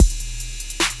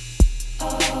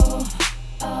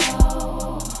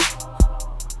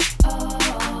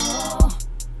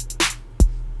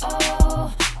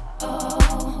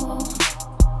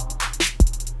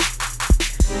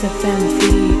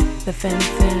the fem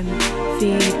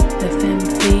feed, the fem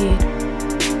feed,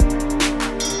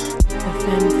 the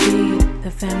fem feed,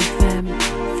 the fem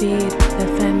feed, the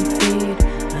fem feed.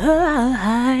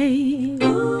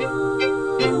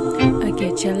 I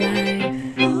get your life.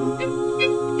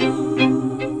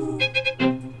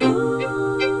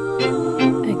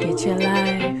 I get your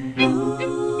life.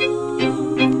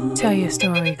 Tell your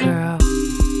story, girl.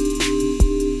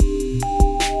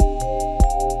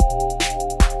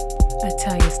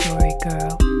 Tell your story,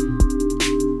 girl.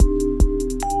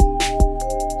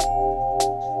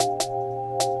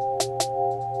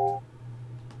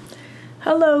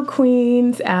 Hello,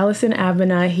 Queens. Allison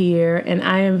Abena here, and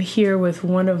I am here with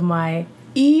one of my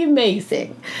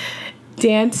amazing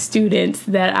dance students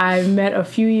that I met a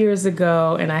few years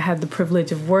ago, and I had the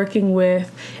privilege of working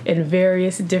with in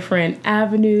various different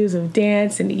avenues of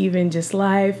dance and even just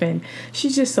life. And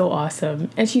she's just so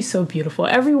awesome, and she's so beautiful.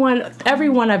 Everyone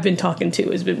I've been talking to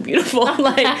has been beautiful.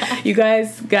 Like, you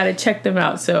guys gotta check them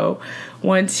out. So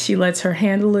once she lets her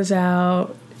handlers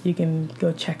out, you can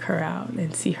go check her out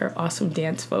and see her awesome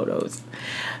dance photos.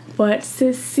 But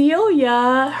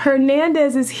Cecilia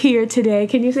Hernandez is here today.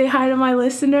 Can you say hi to my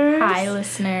listeners? Hi,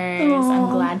 listeners. Aww.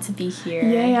 I'm glad to be here.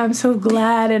 Yay, I'm so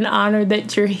glad and honored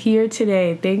that you're here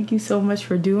today. Thank you so much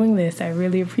for doing this. I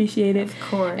really appreciate it. Of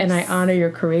course. And I honor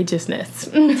your courageousness.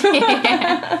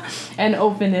 And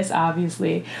openness,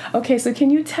 obviously. Okay, so can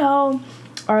you tell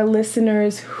our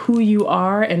listeners who you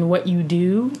are and what you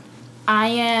do? I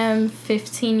am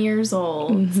 15 years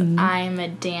old. Mm-hmm. I'm a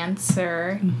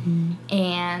dancer, Mm-hmm.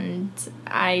 and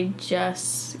I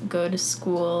just go to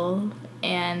school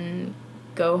and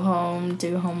go home,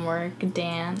 do homework,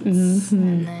 dance, Mm-hmm.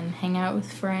 and then hang out with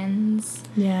friends.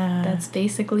 Yeah. That's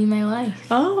basically my life.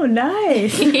 Oh,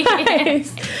 nice.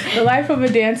 Nice. The life of a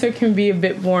dancer can be a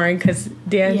bit boring because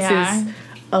dance is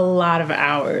a lot of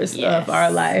hours of our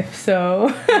life.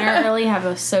 So I don't really have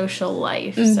a social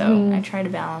life, so I try to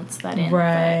balance that in.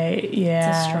 Right, yeah.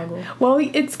 It's a struggle. Well,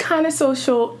 it's kind of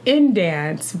social in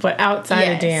dance, but outside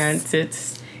of dance,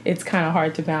 it's kind of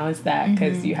hard to balance that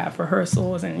because you have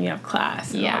rehearsals and you have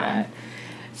class and all that.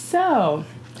 So,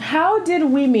 how did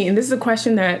we meet? And this is a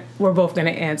question that we're both going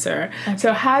to answer. Okay.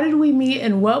 So, how did we meet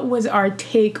and what was our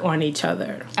take on each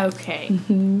other? Okay.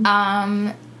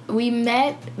 Mm-hmm. We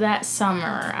met that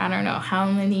summer, I don't know how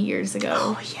many years ago.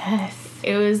 Oh, yes.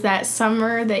 It was that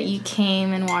summer that you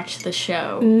came and watched the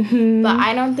show. Mm-hmm. But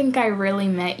I don't think I really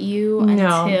met you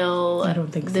until I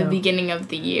don't think the beginning of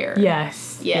the year.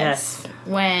 Yes.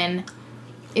 When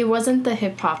it wasn't the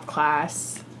hip-hop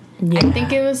class. Yeah. I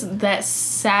think it was that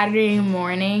Saturday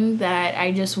morning that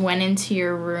I just went into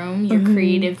your room, your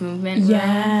creative movement room,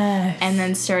 and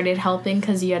then started helping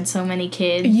because you had so many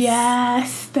kids.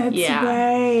 Yes, that's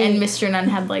right. And Mr. Nunn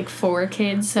had like 4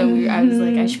 kids, so I was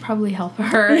like, I should probably help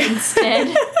her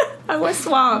instead. I was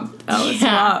swamped.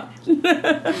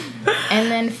 And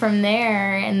then from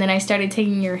there, and then I started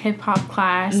taking your hip-hop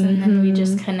class, and then we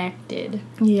just connected.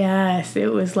 Yes,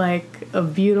 it was like a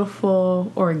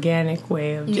beautiful, organic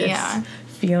way of just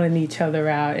feeling each other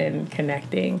out and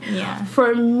connecting. Yeah.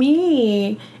 For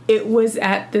me, it was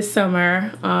at the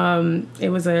summer. It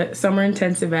was a summer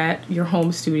intensive at your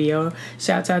home studio.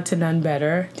 Shouts out to None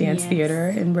Better Dance Theater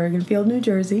in Bergenfield, New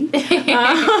Jersey.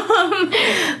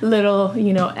 Little,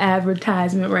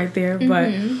 advertisement right there.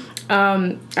 But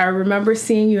I remember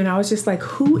seeing you and I was just like,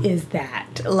 who is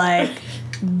that? Like,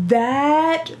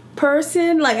 that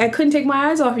person? Like, I couldn't take my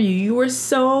eyes off of you. You were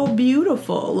so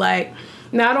beautiful. Like,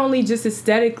 not only just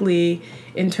aesthetically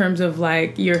in terms of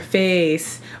like your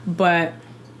face, but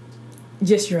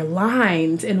just your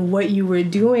lines and what you were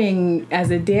doing as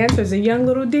a dancer, as a young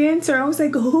little dancer. I was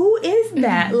like, who is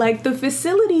that? Like, the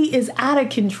facility is out of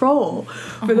control.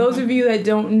 For those of you that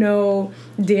don't know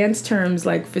dance terms,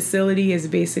 like, facility is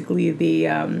basically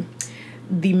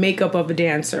the makeup of a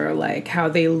dancer, like how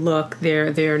they look,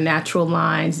 their natural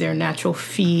lines, their natural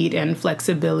feet and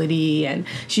flexibility, and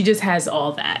she just has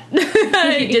all that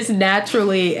just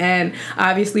naturally. And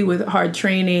obviously with hard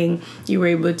training, you were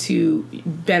able to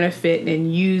benefit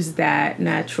and use that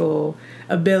natural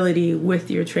ability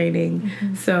with your training.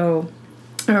 So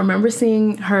I remember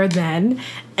seeing her then,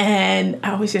 and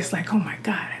I was just like, oh my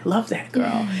God, I love that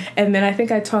girl. And then I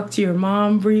think I talked to your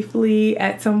mom briefly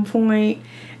at some point.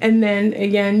 And then,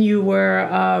 again, you were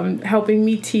helping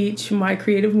me teach my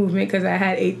creative movement because I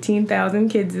had 18,000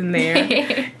 kids in there.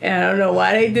 And I don't know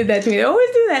why they did that to me. They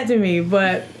always do that to me.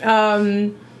 But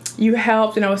you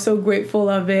helped, and I was so grateful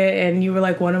of it. And you were,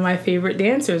 like, one of my favorite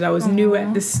dancers. I was new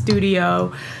at the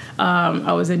studio.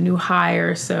 I was a new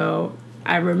hire, so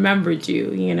I remembered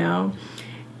you,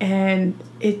 And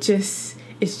it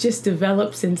it's just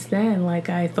developed since then. Like,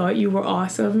 I thought you were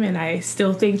awesome, and I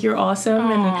still think you're awesome.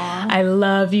 Aww. And I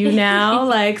love you now.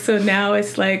 Like, so now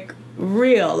it's like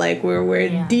real. Like,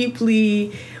 we're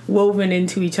deeply woven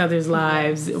into each other's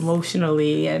lives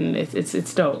emotionally, and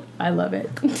it's dope. I love it.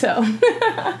 So,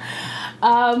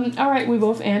 all right, we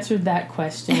both answered that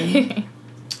question.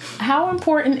 How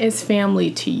important is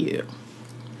family to you?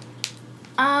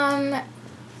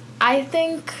 I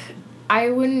think I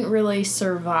wouldn't really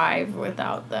survive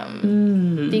without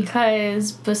them.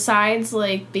 Because besides,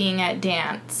 like, being at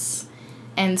dance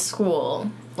and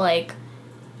school, like,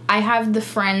 I have the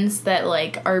friends that,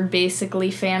 like, are basically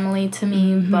family to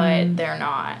me, but they're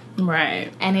not.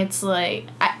 Right. And it's like,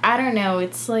 I don't know,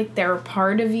 it's like they're a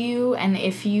part of you, and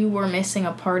if you were missing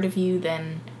a part of you,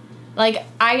 then... Like,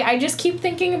 I just keep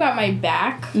thinking about my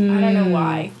back. I don't know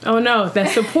why. Oh, no, that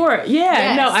support. Yeah,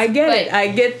 yes, no, I get it. I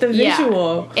get the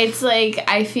visual. Yeah. It's like,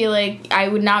 I feel like I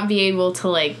would not be able to,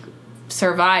 like,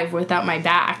 survive without my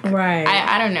back. Right.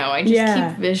 I don't know. I just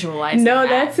keep visualizing No,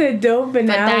 that's a dope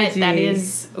analogy. But that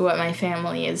is what my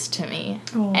family is to me.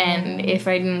 Aww. And if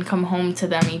I didn't come home to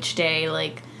them each day,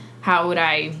 like, how would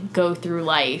I go through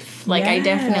life? Like, I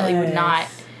definitely would not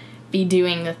be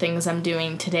doing the things I'm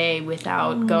doing today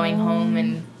without going home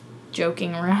and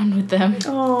joking around with them.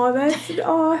 Oh, that's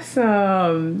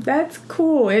awesome. That's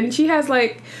cool. And she has,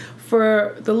 like,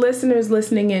 for the listeners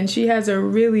listening in, she has a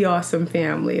really awesome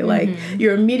family. Like,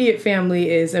 your immediate family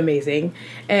is amazing.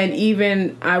 And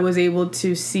even I was able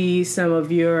to see some of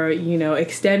your,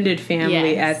 extended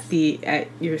family at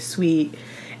your suite.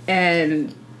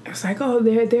 And I was like, oh,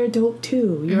 they're dope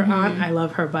too. Your aunt, I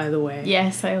love her, by the way.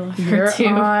 Yes, I love her too.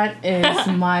 Your aunt is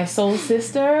my soul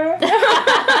sister.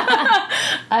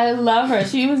 I love her.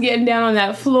 She was getting down on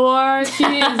that floor. She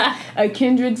is a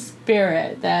kindred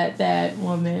spirit, that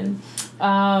woman.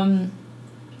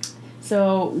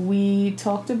 So we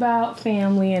talked about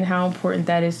family and how important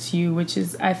that is to you, which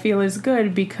is, I feel, is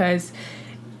good because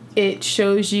it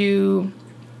shows you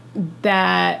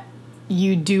that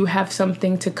you do have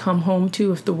something to come home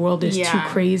to if the world is too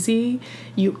crazy.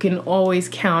 You can always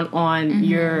count on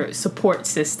your support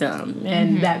system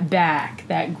and that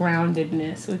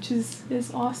groundedness, which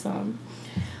is awesome.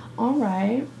 All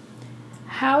right.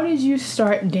 How did you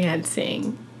start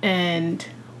dancing and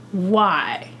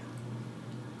why?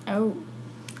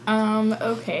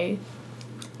 Okay.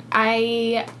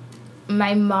 My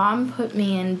mom put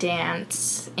me in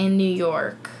dance in New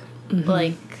York.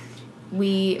 Like,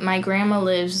 my grandma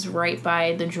lives right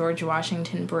by the George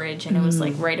Washington Bridge, and it was,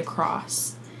 like, right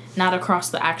across. Not across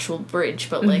the actual bridge,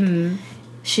 but, like,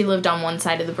 she lived on one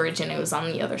side of the bridge, and it was on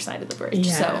the other side of the bridge.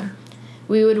 Yeah. So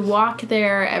we would walk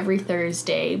there every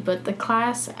Thursday, but the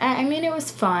class, I mean, it was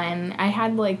fun. I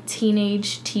had, like,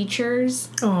 teenage teachers.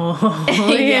 Oh,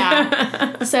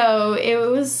 yeah. So it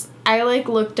was, I, like,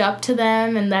 looked up to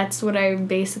them, and that's what I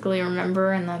basically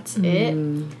remember, and that's it.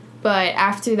 But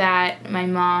after that, my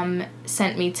mom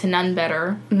sent me to None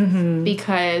Better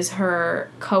because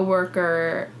her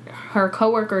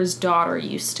coworker's daughter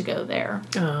used to go there.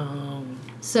 Oh.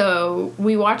 So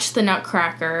we watched the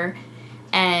Nutcracker,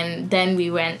 and then we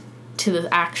went to the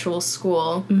actual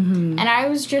school. And I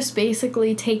was just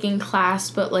basically taking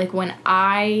class, but, like,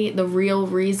 the real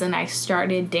reason I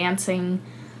started dancing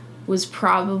was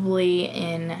probably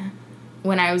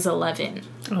when I was 11.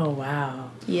 Oh, wow.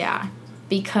 Yeah.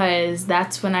 Because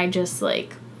that's when I just,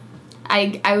 like,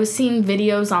 I was seeing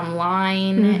videos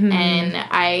online, and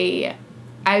I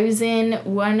was in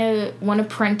one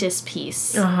apprentice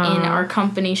piece in our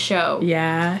company show.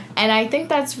 Yeah. And I think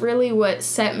that's really what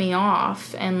set me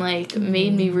off and, like,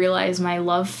 made me realize my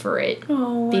love for it.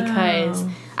 Oh, wow. Because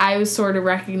I was sort of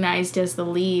recognized as the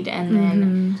lead, and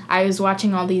then I was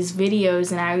watching all these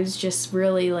videos, and I was just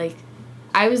really, like,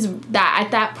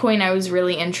 at that point I was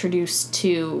really introduced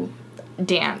to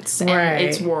dance and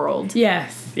its world.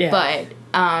 Yes. Yeah. But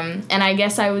and I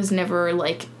guess I was never,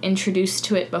 like, introduced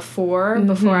to it before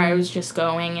I was just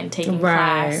going and taking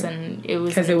class, and it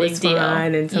was a big deal. Because it was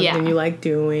fun and something you like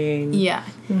doing. Yeah.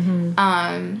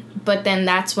 But then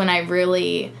that's when I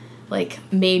really, like,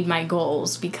 made my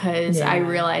goals because I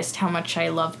realized how much I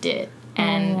loved it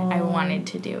and I wanted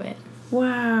to do it.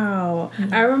 Wow.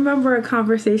 I remember a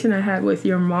conversation I had with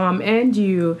your mom and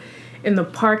you in the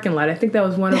parking lot. I think that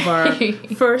was one of our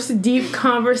first deep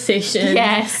conversations.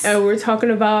 Yes. And we were talking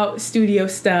about studio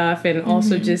stuff and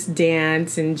also just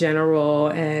dance in general.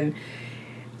 And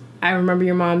I remember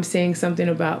your mom saying something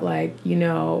about, like,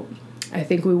 I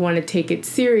think we want to take it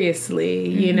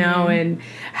seriously, and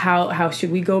how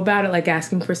should we go about it, like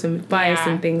asking for some advice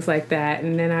and things like that.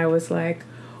 And then I was like,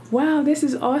 wow, this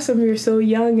is awesome. You're so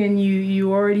young and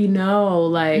you already know,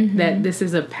 like, that this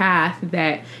is a path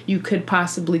that you could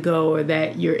possibly go or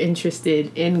that you're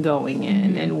interested in going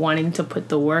in and wanting to put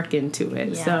the work into it.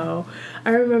 Yeah. So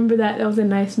I remember that. That was a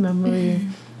nice memory.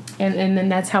 And then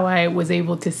that's how I was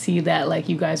able to see that, like,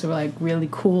 you guys were, like, really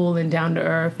cool and down to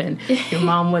earth, and your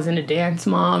mom wasn't a dance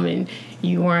mom, and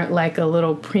you weren't, like, a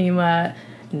little prima,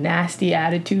 nasty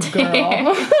attitude girl.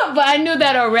 But I knew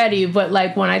that already. But,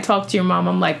 like, when I talked to your mom,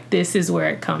 I'm like, this is where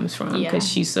it comes from, because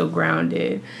she's so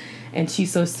grounded, and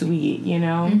she's so sweet, you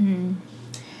know?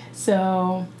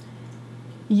 So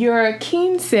your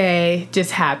quince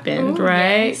just happened,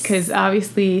 right? Because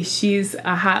obviously she's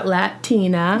a hot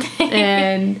Latina,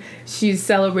 and she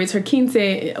celebrates her quince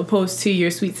opposed to your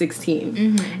sweet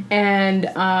 16. And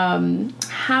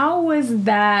how was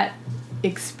that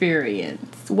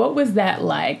experience? What was that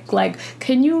like? Like,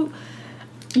 can you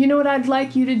know what I'd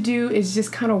like you to do is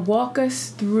just kind of walk us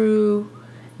through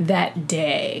that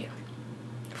day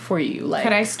for you. Like,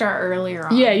 could I start earlier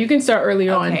on? Yeah, you can start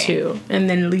earlier on too, and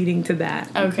then leading to that.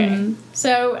 Okay.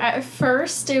 So at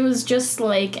first it was just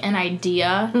like an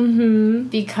idea,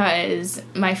 because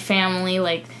my family,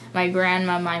 like my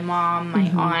grandma, my mom, my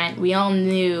aunt, we all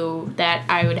knew that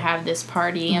I would have this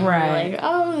party, and we were like,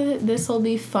 oh, this will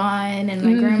be fun. And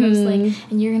my grandma was like,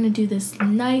 and you're gonna do this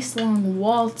nice long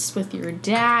waltz with your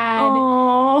dad.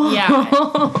 Aww.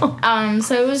 Yeah.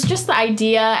 So it was just the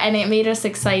idea, and it made us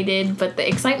excited, but the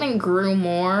excitement grew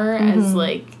more as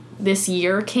like this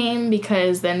year came,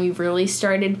 because then we really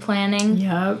started planning.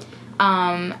 Yep.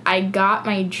 I got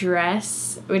my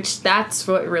dress, which that's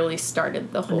what really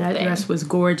started the whole thing. That dress was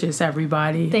gorgeous,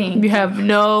 everybody. Thank you. Have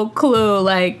no clue,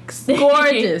 like,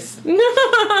 gorgeous.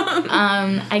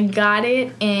 I got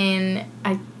it in,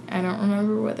 I don't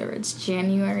remember whether it's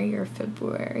January or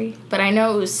February, but I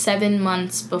know it was 7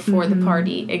 months before the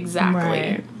party,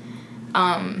 exactly.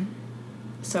 Right.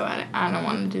 So I don't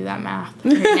want to do that math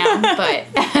right now, but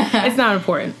it's not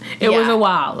important. It was a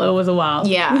while.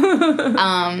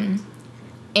 Yeah.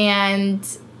 And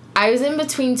I was in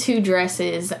between two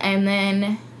dresses, and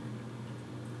then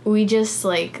we just,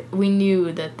 like, we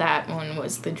knew that one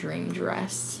was the dream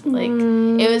dress. Like,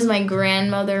 it was my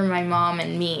grandmother, my mom,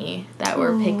 and me that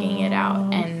were picking it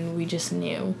out, and we just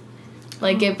knew.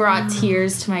 Like, it brought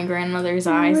tears to my grandmother's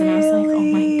eyes, and I was like, oh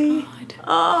my God.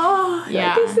 Oh,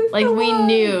 yeah. Like, we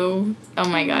knew. Oh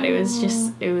my God, it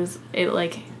was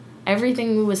like,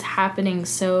 everything was happening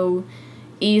so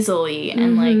easily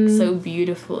and like so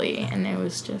beautifully, and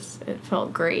it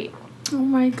felt great. Oh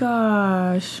my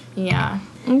gosh. Yeah.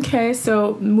 Okay,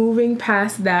 so moving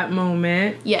past that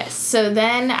moment. Yes, so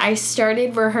then I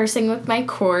started rehearsing with my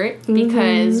court,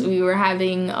 because we were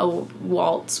having a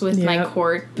waltz with my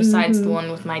court besides the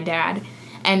one with my dad.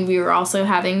 And we were also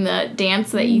having the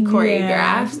dance that you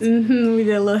choreographed. We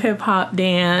did a little hip-hop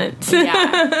dance.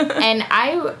 Yeah. And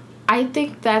I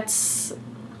think that's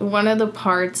one of the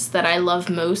parts that I love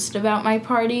most about my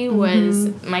party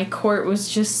was my court was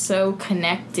just so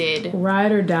connected.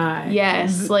 Ride or die.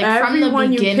 Yes, like everyone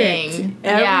from the beginning.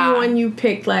 Everyone you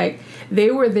picked, like, they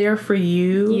were there for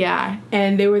you. Yeah.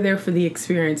 And they were there for the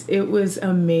experience. It was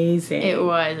amazing. It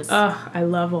was. Oh, I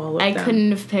love all of them. I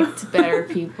couldn't have picked better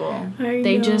people.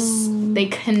 They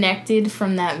connected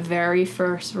from that very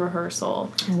first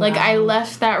rehearsal. Wow. Like, I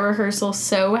left that rehearsal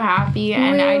so happy,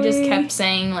 and I just kept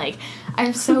saying, like,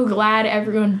 I'm so glad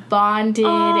everyone bonded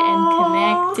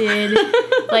and connected.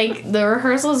 Like, the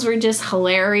rehearsals were just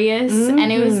hilarious,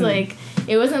 and it was like,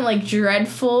 it wasn't like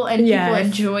dreadful, and people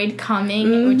enjoyed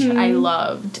coming, which I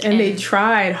loved. And they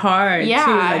tried hard too.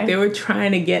 Like, they were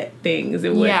trying to get things.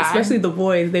 It was, especially the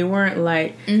boys. They weren't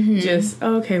like just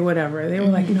okay, whatever. They were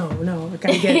like, no, I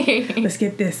gotta get. Let's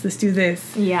get this. Let's do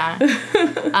this. Yeah.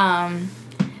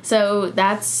 So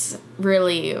that's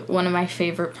really one of my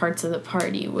favorite parts of the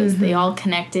party was they all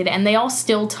connected, and they all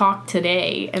still talk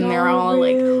today, and they're all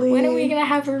like, when are we gonna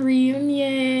have a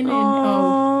reunion? And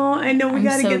I know we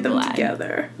gotta get them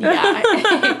together. Yeah.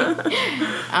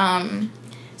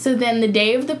 So then the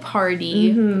day of the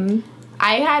party,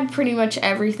 I had pretty much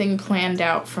everything planned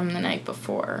out from the night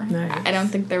before. Nice. I don't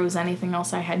think there was anything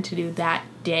else I had to do that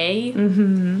day,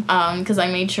 because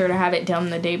I made sure to have it done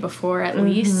the day before at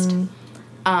least.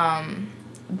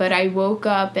 But I woke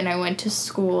up and I went to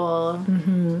school,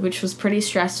 which was pretty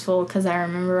stressful because I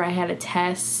remember I had a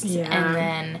test and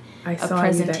then a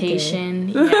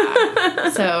presentation.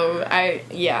 So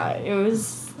it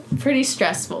was pretty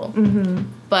stressful.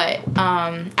 But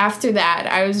after that,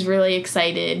 I was really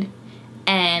excited,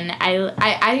 and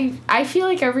I feel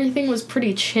like everything was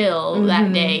pretty chill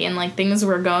that day, and like things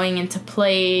were going into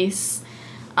place.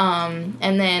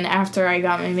 And then after I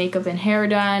got my makeup and hair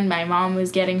done, my mom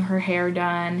was getting her hair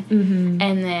done. Mm-hmm.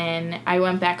 And then I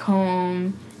went back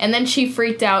home. And then she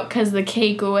freaked out because the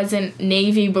cake wasn't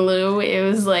navy blue. It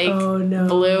was, like,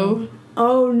 blue.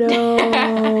 Oh,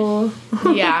 no.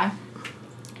 Yeah.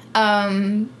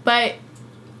 But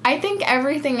I think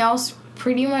everything else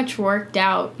pretty much worked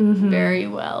out very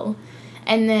well.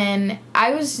 And then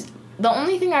the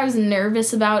only thing I was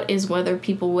nervous about is whether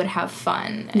people would have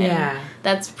fun. And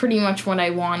that's pretty much what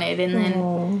I wanted. And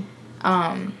then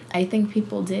I think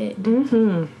people did.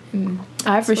 Mm-hmm.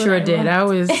 I for sure did. I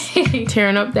was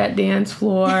tearing up that dance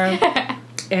floor.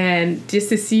 And just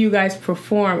to see you guys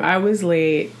perform, I was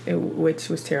late, which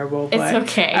was terrible. But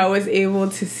it's okay. I was able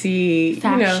to see...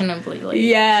 Fashionably late.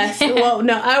 Yes. Well,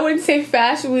 no, I wouldn't say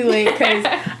fashionably late because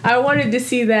I wanted to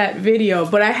see that video.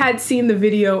 But I had seen the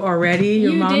video already.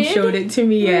 Your mom showed it to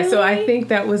me. Yeah. So I think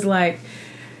that was like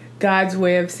God's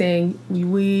way of saying,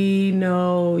 we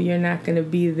know you're not going to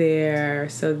be there.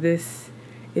 So this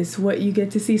is what you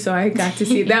get to see. So I got to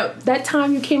see that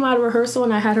time you came out of rehearsal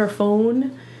and I had her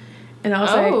phone. And I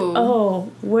was like,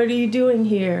 oh, what are you doing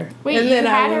here? Wait, and then you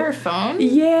had her phone?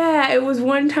 Yeah, it was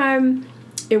one time,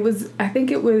 I think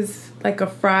it was like a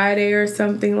Friday or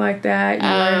something like that. You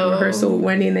were in rehearsal with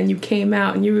Wendy, and then you came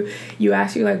out, and you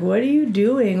asked you, like, what are you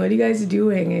doing? What are you guys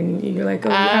doing? And you're like, oh,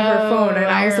 you have her phone. And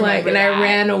I was like, and I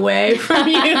ran away from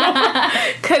you.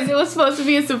 Because it was supposed to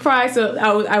be a surprise. So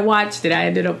I watched it. I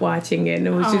ended up watching it, and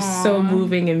it was just so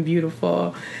moving and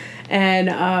beautiful.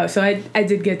 And so I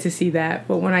did get to see that.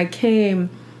 But when I came,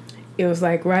 it was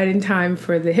like right in time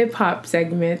for the hip hop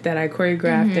segment that I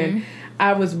choreographed, and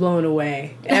I was blown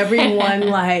away. Everyone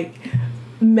like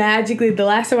magically. The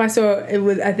last time I saw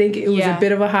it, I think it was a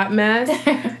bit of a hot mess,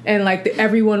 and like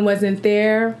everyone wasn't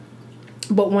there.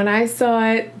 But when I saw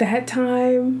it that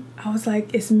time, I was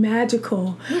like, it's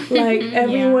magical. Like,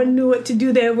 everyone knew what to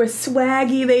do. They were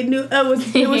swaggy. They knew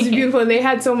it was beautiful. And they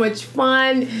had so much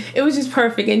fun. It was just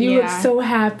perfect. And you looked so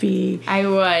happy. I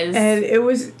was. And it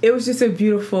was just a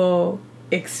beautiful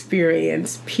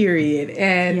experience, period.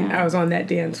 And I was on that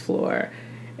dance floor.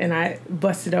 And I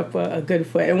busted up a good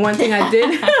foot. And one thing I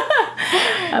did,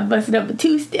 I busted up a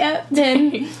two-step.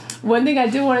 And one thing I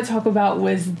did want to talk about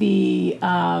was the...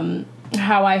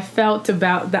 how I felt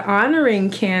about the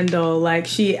honoring candle. Like,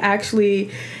 she actually,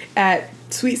 at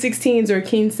Sweet 16s or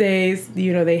Quinces,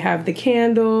 you know, they have the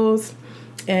candles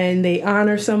and they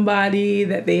honor somebody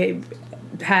that they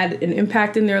had an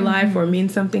impact in their life or mean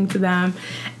something to them.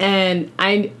 And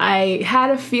I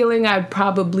had a feeling I'd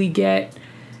probably get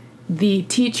the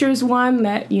teachers one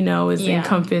that, you know, is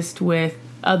encompassed with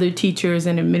other teachers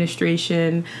and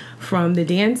administration from the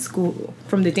dance school,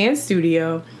 from the dance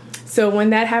studio. So when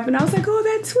that happened, I was like, oh,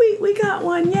 that's sweet. We got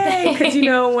one. Yay. Because, you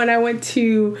know, when I went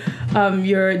to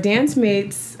your dance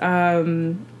mate's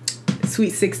Sweet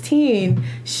 16,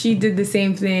 she did the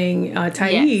same thing.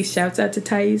 Thais, shouts out to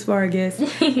Thais Vargas.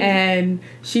 And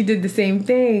she did the same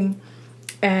thing.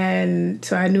 And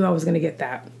so I knew I was going to get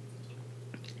that.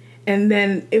 And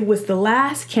then it was the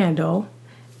last candle.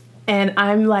 And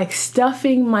I'm like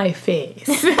stuffing my face.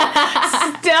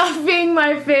 Stuffing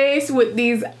my face with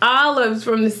these olives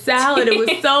from the salad. It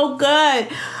was so good.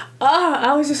 Oh,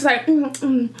 I was just like,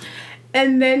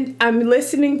 And then I'm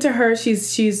listening to her. She's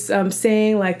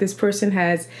saying, like, this person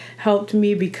has helped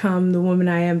me become the woman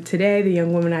I am today, the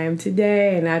young woman I am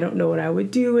today, and I don't know what I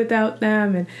would do without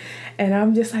them. And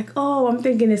I'm just like, oh, I'm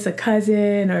thinking it's a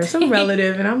cousin or some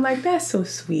relative. And I'm like, that's so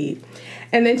sweet.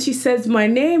 And then she says my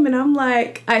name, and I'm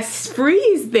like, I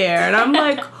freeze there. And I'm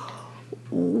like,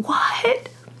 what?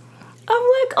 I'm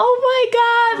like, oh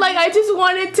my God. Like, I just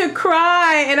wanted to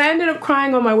cry. And I ended up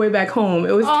crying on my way back home.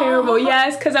 It was terrible.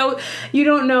 Yes, because you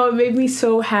don't know, it made me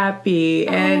so happy.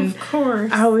 And of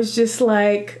course. I was just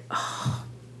like, oh.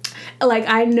 Like,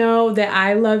 I know that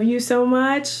I love you so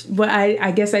much, but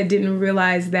I guess I didn't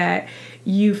realize that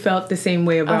you felt the same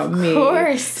way about me. Of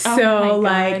course. So,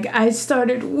 like, I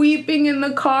started weeping in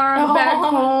the car back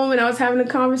home, and I was having a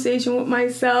conversation with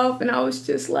myself, and I was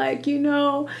just like, you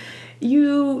know,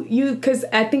 because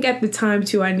I think at the time,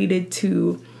 too, I needed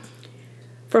to,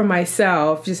 for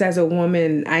myself, just as a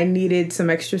woman, I needed some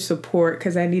extra support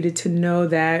because I needed to know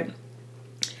that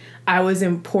I was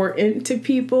important to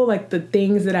people, like the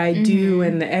things that I do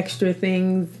and the extra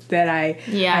things that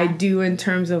I do in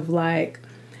terms of, like,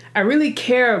 I really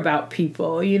care about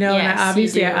people, you know, yes,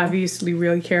 and I obviously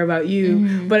really care about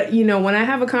you. But, you know, when I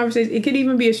have a conversation, it could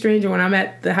even be a stranger when I'm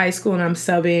at the high school and I'm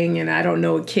subbing and I don't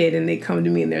know a kid and they come to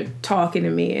me and they're talking to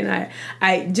me and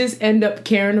I just end up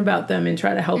caring about them and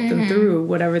try to help them through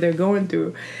whatever they're going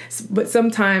through. But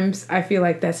sometimes I feel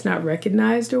like that's not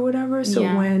recognized or whatever. So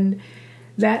when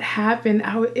that happened,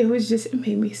 it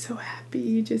made me so happy.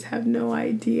 You just have no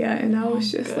idea. And I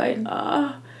was just like,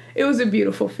 it was a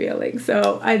beautiful feeling.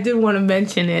 So I did want to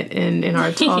mention it in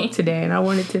our talk today. And I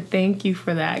wanted to thank you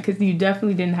for that, because you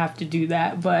definitely didn't have to do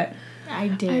that. But I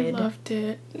did. I loved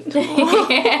it.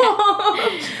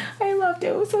 I loved it.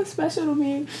 It was so special to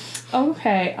me.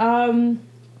 Okay.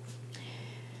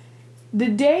 The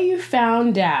day you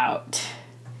found out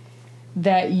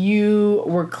that you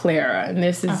were Clara, and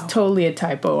this is totally a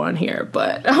typo on here,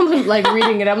 but I'm like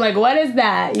reading it, I'm like, what is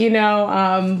that?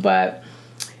 But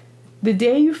the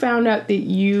day you found out that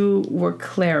you were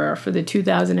Clara for the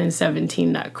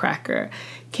 2017 Nutcracker,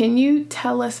 can you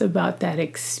tell us about that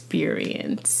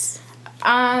experience?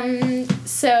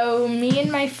 So me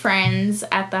and my friends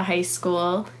at the high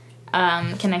school,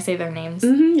 can I say their names?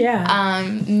 Mm-hmm, yeah.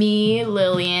 Me,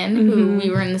 Lillian, who we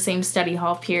were in the same study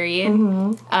hall period,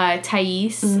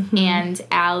 Thais, and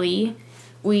Allie.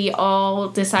 We all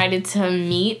decided to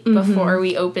meet before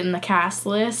we opened the cast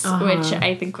list, which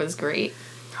I think was great.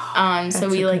 So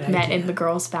we met in the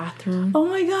girls' bathroom. Oh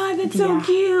my God, that's so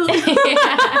cute.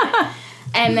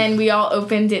 And then we all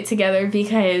opened it together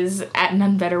because at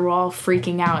None Better we're all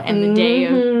freaking out, and the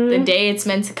day it's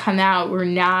meant to come out, we're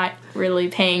not really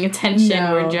paying attention.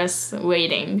 No. We're just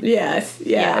waiting. Yes.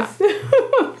 Yeah.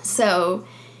 So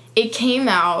it came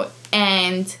out,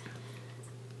 and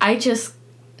I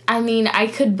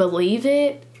could believe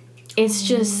it. It's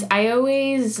just, I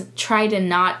always try to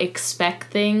not expect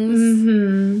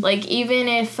things. Like, even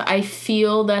if I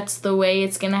feel that's the way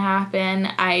it's going to happen,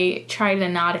 I try to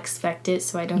not expect it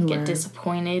so I don't get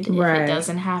disappointed if it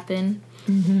doesn't happen.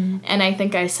 And I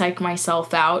think I psych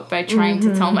myself out by trying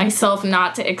to tell myself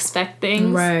not to expect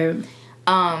things. Right.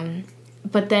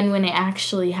 But then when it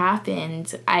actually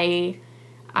happened, I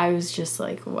was just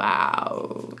like,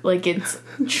 wow, like, it's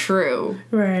true.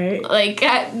 Right. Like,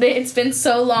 it's been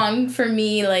so long for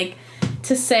me, like,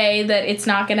 to say that it's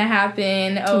not gonna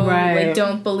happen. Like,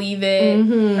 don't believe it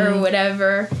or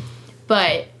whatever.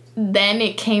 But then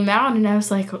it came out, and I was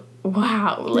like,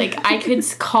 wow, like, I could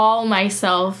call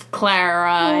myself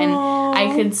Clara, and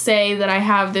I could say that I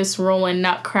have this role in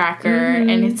Nutcracker,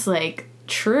 and it's like,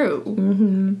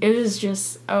 true. It was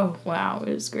just, oh wow,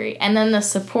 it was great. And then the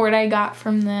support I got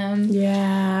from them,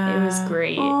 it was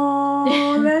great.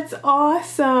 Oh, that's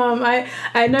awesome.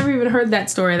 I never even heard that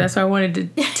story. That's why I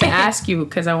wanted to ask you,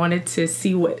 because I wanted to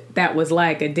see what that was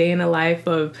like, a day in the life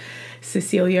of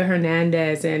Cecilia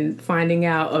Hernandez, and finding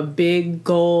out a big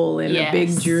goal and a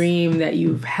big dream that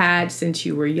you've had since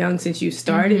you were young, since you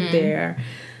started there.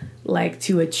 Like,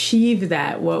 to achieve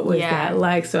that, what was that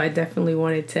like? So I definitely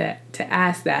wanted to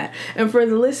ask that. And for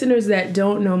the listeners that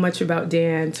don't know much about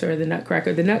dance or the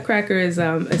Nutcracker is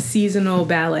a seasonal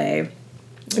ballet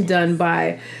done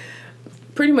by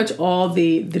pretty much all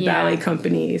the ballet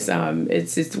companies.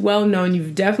 It's well known.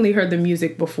 You've definitely heard the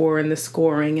music before and the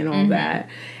scoring and all that.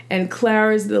 And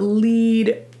Clara's the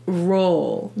lead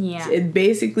role. Yeah.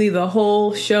 Basically, the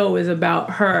whole show is about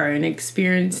her and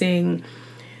experiencing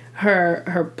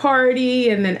her party,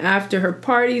 and then after her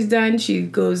party's done, she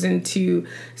goes into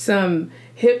some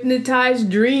hypnotized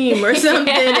dream or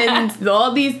something, and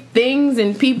all these things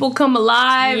and people come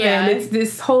alive, and it's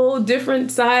this whole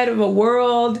different side of a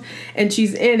world, and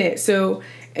she's in it. So,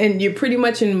 and you're pretty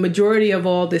much in the majority of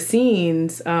all the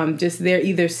scenes, just they're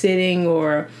either sitting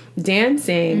or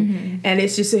dancing, and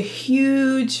it's just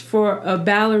for a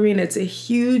ballerina, it's a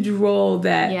huge role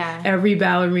that every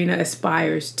ballerina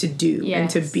aspires to do and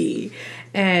to be.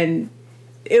 And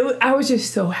I was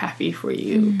just so happy for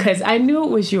you, because I knew it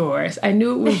was yours.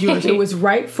 It was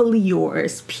rightfully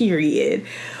yours, period.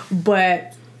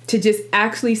 But to just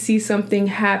actually see something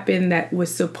happen that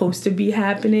was supposed to be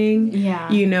happening,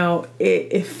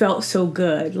 it felt so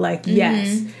good. Like,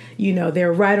 yes,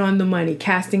 they're right on the money.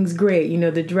 Casting's great.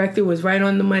 The director was right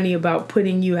on the money about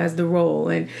putting you as the role.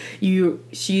 And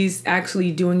she's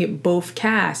actually doing it both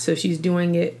casts. So she's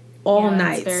doing it all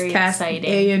nights. Cast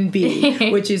exciting. A and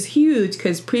B, which is huge,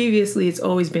 because previously it's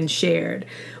always been shared.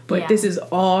 But this is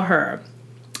all her.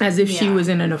 As if she was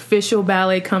in an official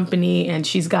ballet company, and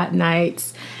she's got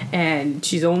nights, and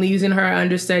she's only using her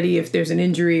understudy if there's an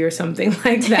injury or something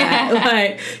like that.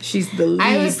 Like, she's the lead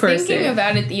person. I was thinking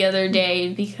about it the other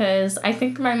day, because I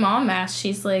think my mom asked,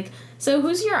 she's like, so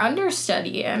who's your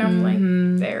understudy? And I'm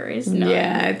like, there is none.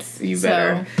 Yeah, you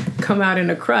better come out in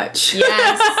a crutch.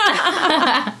 Yes.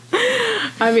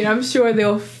 I mean, I'm sure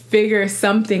they'll figure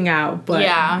something out, but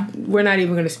we're not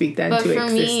even going to speak that into existence. But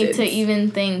for me to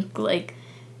even think, like,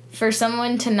 for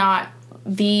someone to not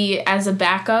be as a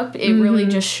backup, it really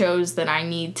just shows that I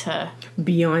need to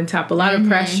be on top. A lot of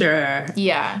pressure.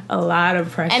 Yeah. A lot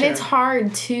of pressure. And it's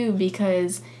hard, too,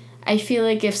 because I feel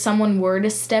like if someone were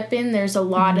to step in, there's a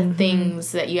lot of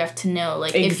things that you have to know.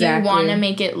 Like, if you want to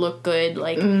make it look good,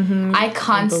 like, I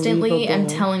constantly am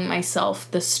telling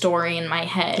myself the story in my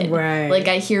head. Right. Like,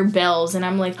 I hear bells, and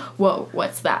I'm like, whoa,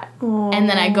 what's that? Aww. And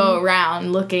then I go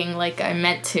around looking like I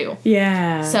meant to.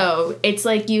 Yeah. So, it's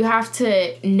like you have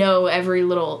to know every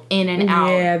little in and out.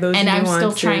 Yeah, those and nuances. I'm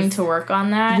still trying to work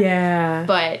on that. Yeah.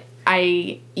 But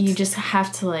you just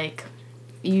have to, like,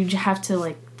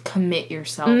 commit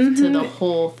yourself to the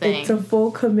whole thing. It's a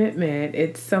full commitment.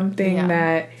 It's something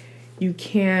that you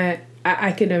can't...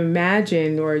 I can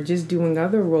imagine, or just doing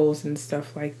other roles and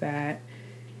stuff like that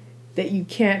you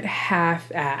can't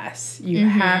half-ass. You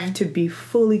have to be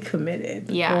fully committed.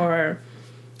 Yeah. Or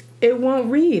it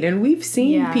won't read. And we've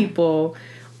seen people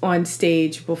on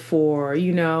stage before,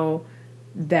 you know,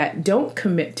 that don't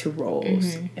commit to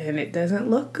roles, and it doesn't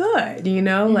look good, you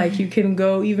know? Like, you can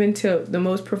go even to the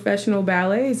most professional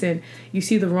ballets, and you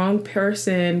see the wrong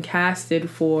person casted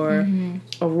for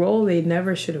a role they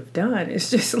never should have done. It's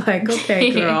just like,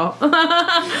 okay, girl.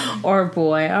 Or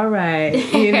boy, all right,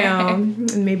 you know,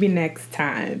 maybe next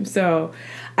time. So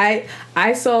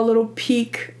I saw a little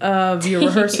peek of your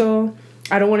rehearsal.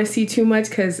 I don't want to see too much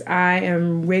because I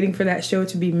am waiting for that show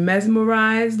to be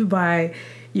mesmerized by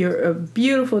your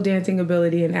beautiful dancing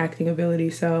ability and acting ability.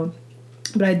 So,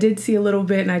 but I did see a little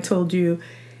bit, and I told you,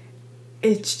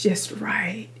 it's just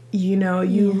right. You know,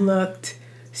 you looked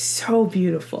so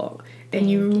beautiful. And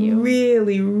you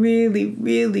really, really,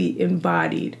 really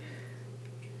embodied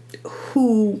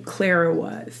who Clara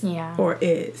was or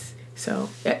is. So,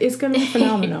 it's going to be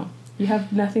phenomenal. You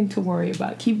have nothing to worry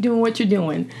about. Keep doing what you're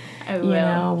doing. I will. You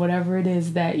know, whatever it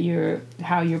is that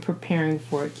how you're preparing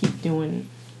for it, keep doing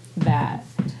that.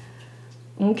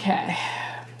 Okay.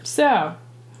 So,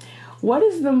 what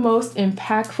is the most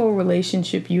impactful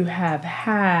relationship you have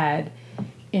had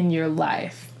in your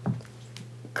life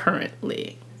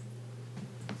currently?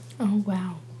 Oh,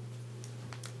 wow.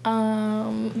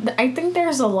 I think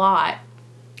there's a lot.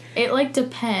 It, like,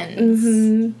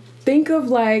 depends. Think of,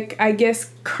 like, I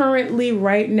guess currently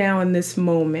right now in this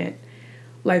moment,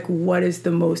 like, what is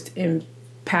the most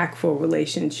impactful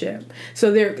relationship?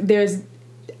 So there's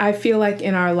I feel like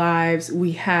in our lives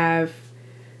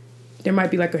there might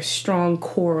be like a strong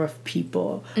core of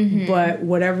people, but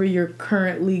whatever you're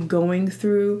currently going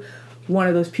through, one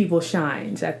of those people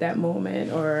shines at that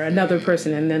moment, or another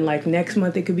person, and then like next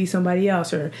month it could be somebody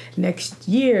else, or next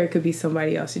year it could be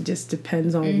somebody else. It just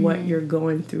depends on what you're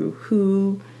going through.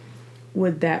 Who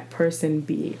would that person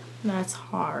be? That's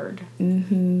hard.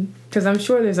 Because I'm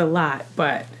sure there's a lot,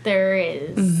 but... There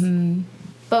is.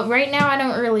 But right now I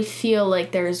don't really feel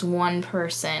like there's one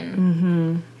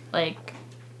person. Like,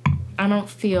 I don't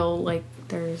feel like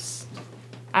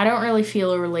I don't really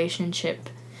feel a relationship.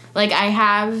 Like, I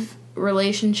have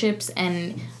relationships,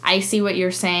 and I see what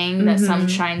you're saying, that some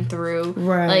shine through.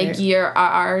 Right. Like,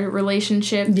 our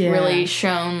relationship really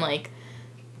shone, like,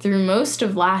 through most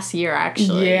of last year,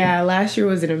 actually. Yeah, last year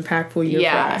was an impactful year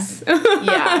for us.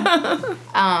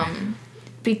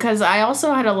 Because I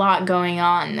also had a lot going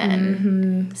on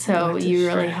then. So you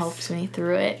really helped me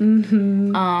through it.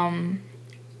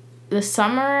 The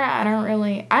summer, I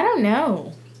don't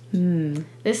know.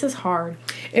 This is hard.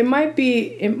 It might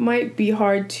be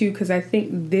hard too, because I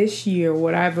think this year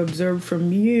what I've observed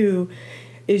from you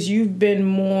is you've been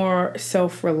more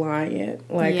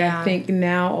self-reliant. Like, I think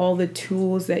now all the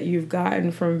tools that you've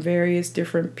gotten from various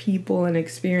different people and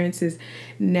experiences,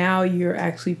 now you're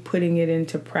actually putting it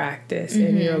into practice.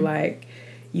 And you're like,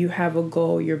 you have a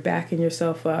goal, you're backing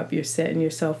yourself up, you're setting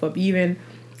yourself up. Even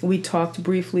we talked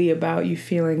briefly about you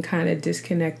feeling kind of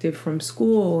disconnected from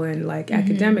school and like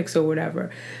academics or whatever.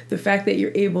 The fact that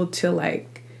you're able to like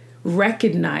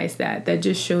recognize that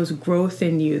just shows growth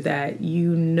in you, that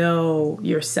you know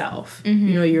yourself,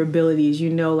 you know your abilities, you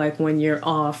know like when you're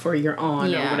off or you're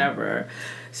on or whatever.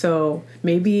 So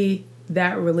maybe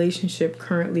that relationship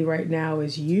currently right now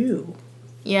is you.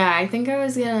 Yeah, I think I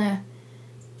was gonna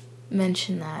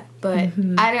mention that, but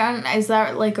I don't. Is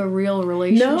that like a real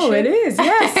relationship? No, it is.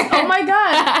 Yes. Oh my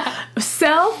God.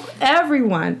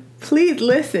 Everyone, please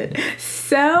listen.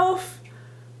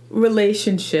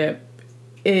 Relationship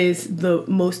is the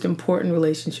most important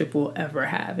relationship we'll ever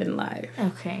have in life.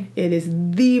 Okay. It is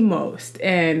the most.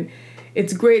 And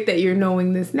it's great that you're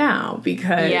knowing this now,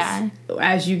 because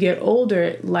as you get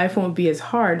older, life won't be as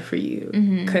hard for you,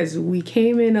 because we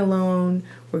came in alone,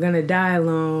 we're going to die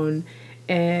alone,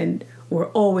 and we're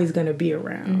always going to be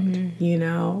around. You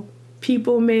know,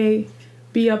 people may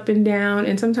be up and down,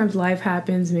 and sometimes life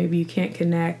happens, maybe you can't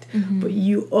connect, but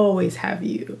you always have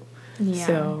you. Yeah.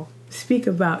 So speak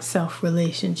about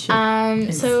self-relationship.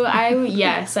 So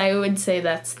I would say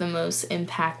that's the most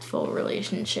impactful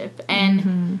relationship.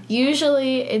 And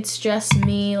usually it's just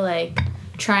me, like,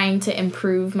 trying to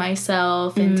improve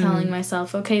myself and telling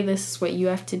myself, okay, this is what you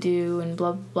have to do and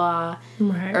blah, blah,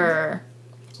 blah. Right. Or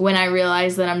when I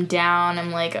realize that I'm down,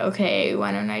 I'm like, okay,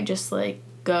 why don't I just, like,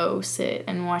 go sit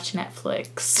and watch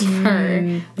Netflix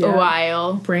for a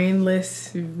while.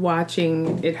 Brainless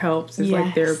watching, it helps. It's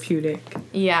like therapeutic.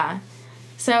 Yeah.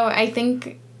 So I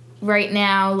think right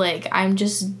now, like, I'm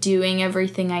just doing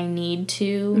everything I need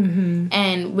to.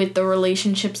 And with the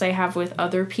relationships I have with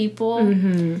other people,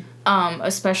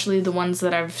 especially the ones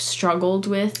that I've struggled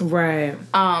with. Right.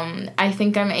 I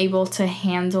think I'm able to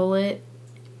handle it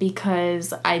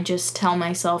because I just tell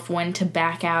myself when to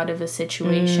back out of a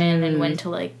situation and when to,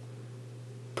 like,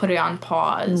 put it on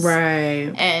pause.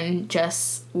 Right. And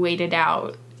just wait it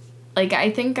out. Like,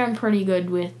 I think I'm pretty good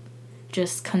with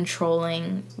just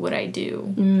controlling what I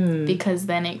do. Because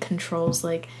then it controls,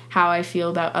 like, how I feel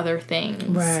about other things.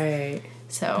 Right.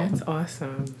 So. That's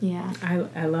awesome. Yeah.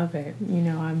 I love it. You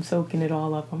know, I'm soaking it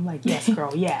all up. I'm like, yes,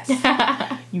 girl, yes.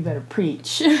 You better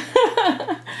preach.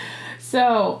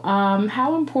 So,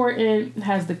 how important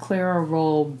has the Clara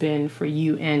role been for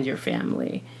you and your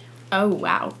family? Oh,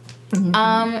 wow.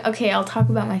 Okay, I'll talk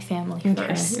about my family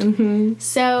first.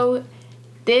 So,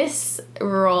 this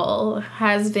role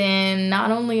has been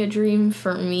not only a dream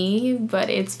for me, but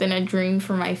it's been a dream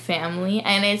for my family.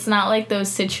 And it's not like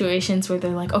those situations where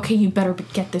they're like, okay, you better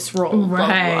get this role.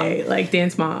 Right, blah, blah. like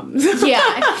Dance Moms.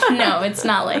 Yeah, no, it's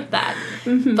not like that.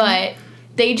 But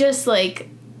they just, like,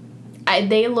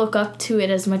 they look up to it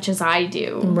as much as I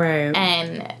do. Right.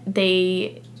 And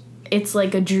it's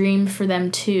like a dream for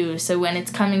them too. So when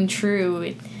it's coming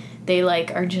true, they,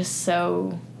 like, are just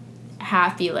so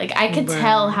happy. Like, I could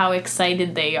tell how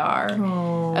excited they are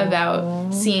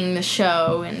about seeing the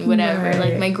show and whatever. Right.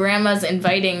 Like, my grandma's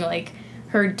inviting, like,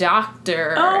 her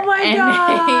doctor. Oh my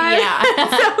god.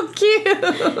 Yeah. So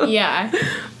cute. Yeah.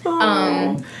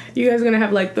 You guys are gonna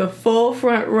have, like, the full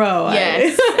front row.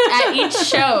 Yes. At each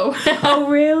show. Oh,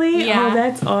 really? Yeah. Oh,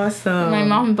 that's awesome. My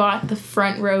mom bought the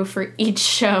front row for each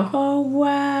show. Oh,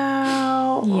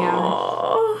 wow. Yeah.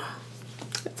 Aww.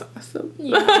 That's awesome.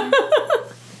 Yeah.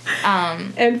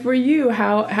 And for you,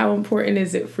 how important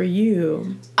is it for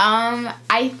you?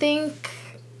 I think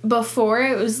before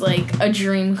it was like a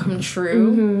dream come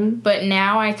true, but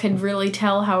now I could really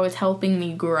tell how it's helping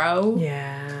me grow.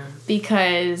 Yeah.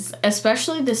 Because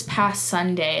especially this past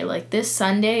Sunday, like this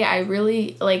Sunday, I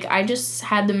really, like, I just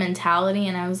had the mentality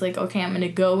and I was like, okay, I'm going to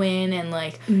go in and,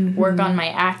 like, work on my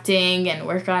acting and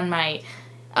work on my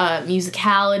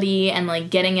musicality and, like,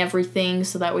 getting everything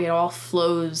so that way it all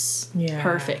flows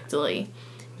perfectly.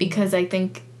 Because I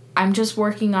think I'm just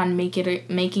working on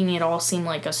making it all seem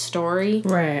like a story.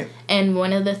 Right. And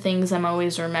one of the things I'm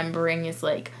always remembering is,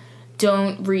 like,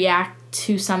 don't react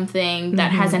to something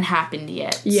that hasn't happened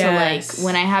yet. Yes. So, like,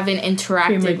 when I haven't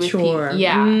interacted with people.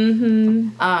 Yeah.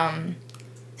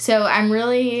 So I'm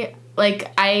really,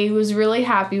 like, I was really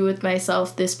happy with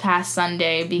myself this past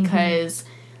Sunday because,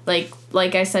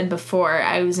 like I said before,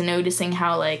 I was noticing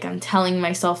how, like, I'm telling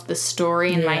myself the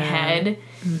story in my head.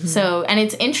 So, and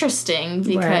it's interesting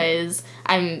because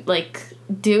I'm, like,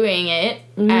 doing it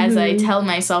as I tell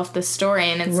myself the story,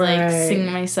 and it's like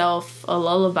singing myself a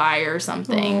lullaby or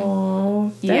something.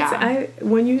 Oh,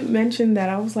 when you mentioned that,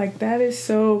 I was like, that is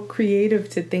so creative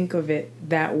to think of it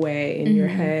that way in your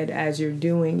head as you're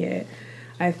doing it.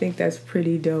 I think that's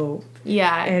pretty dope.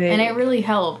 Yeah, and it really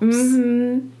helps.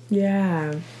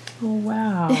 Yeah. Oh,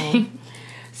 wow.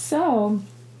 So,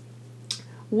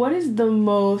 what is the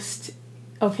most...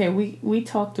 Okay, we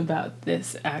talked about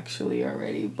this actually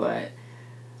already, but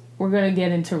we're going to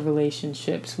get into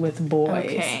relationships with boys.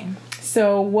 Okay.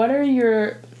 So, what are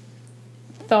your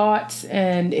thoughts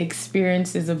and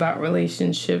experiences about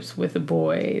relationships with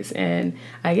boys? And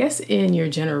I guess in your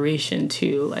generation,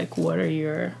 too. Like, what are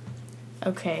your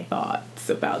thoughts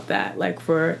about that? Like,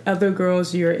 for other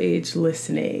girls your age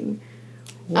listening,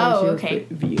 what is your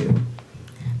view?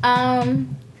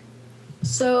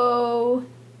 So...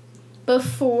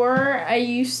 Before, I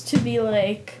used to be,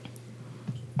 like,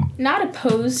 not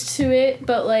opposed to it,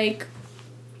 but, like,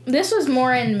 this was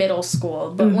more in middle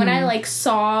school. But when I, like,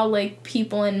 saw, like,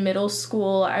 people in middle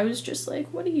school, I was just like,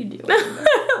 what are you doing?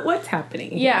 What's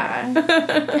happening? Yeah.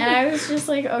 And I was just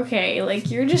like, okay, like,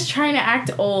 you're just trying to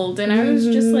act old. And I was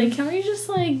just like, can we just,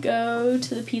 like, go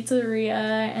to the pizzeria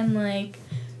and, like,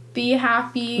 be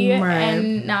happy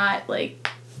and not, like,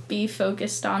 be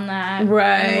focused on that.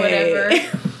 Right. And whatever.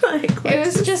 Like, it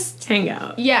was just hang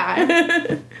out.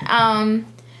 Yeah.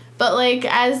 But, like,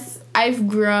 as I've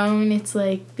grown, it's,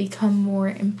 like, become more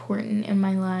important in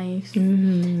my life.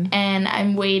 Mm-hmm. And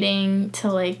I'm waiting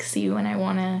to, like, see when I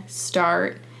want to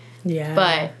start. Yeah.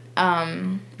 But,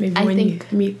 maybe I when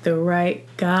think, you meet the right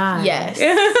guy. Yes.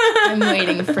 I'm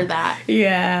waiting for that.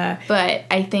 Yeah. But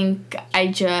I think I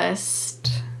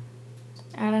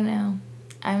don't know.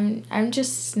 I'm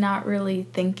just not really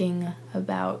thinking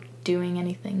about doing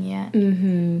anything yet.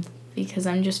 Mm-hmm. Because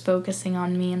I'm just focusing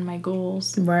on me and my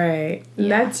goals. Right. Yeah.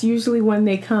 That's usually when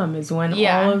they come, is when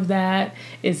all of that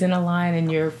is in a line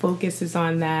and your focus is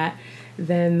on that.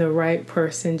 Then the right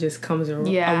person just comes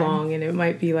along, and it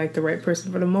might be like the right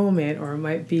person for the moment, or it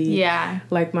might be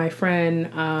like my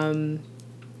friend,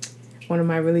 one of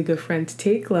my really good friends,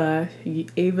 Clara,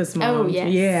 Ava's mom. Oh, yes.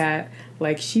 Yeah.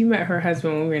 Like, she met her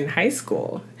husband when we were in high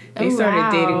school. They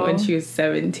started dating when she was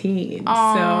 17.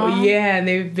 Aww. So, yeah, and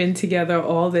they've been together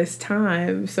all this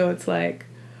time. So it's like,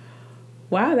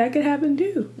 wow, that could happen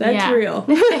too. That's real.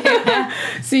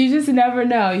 So you just never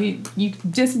know. You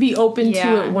just be open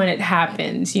to it when it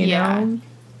happens, you know?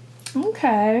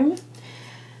 Okay.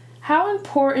 How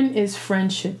important is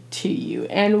friendship to you?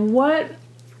 And what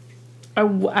I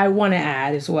want to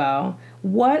add as well,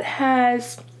 what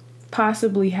has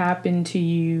possibly happened to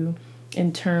you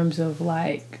in terms of,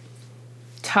 like,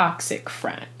 toxic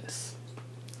friends?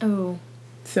 Oh.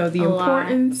 So the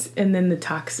importance and then the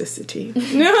toxicity.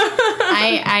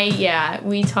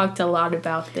 We talked a lot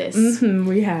about this. Mm-hmm,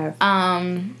 we have.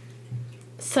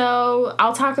 So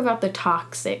I'll talk about the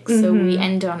toxic, so we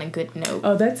end on a good note.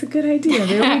 Oh, that's a good idea.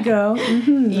 There we go.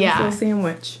 Mm-hmm, nice little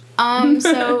sandwich.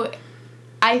 So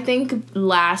I think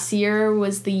last year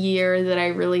was the year that I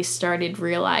really started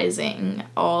realizing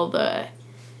all the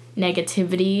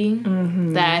negativity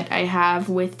that I have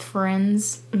with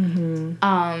friends.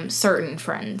 Certain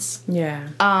friends. Yeah.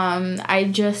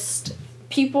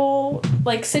 People,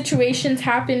 like, situations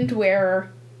happened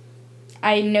where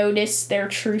I noticed their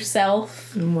true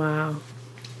self. Wow.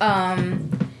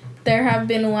 There have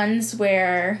been ones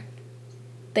where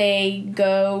they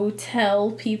go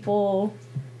tell people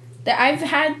that I've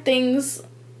had things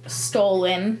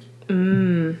stolen.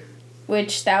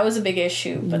 Which, that was a big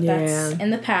issue, but that's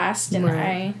in the past, and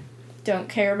I don't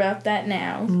care about that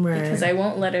now, because I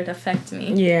won't let it affect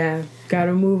me. Yeah,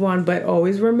 gotta move on, but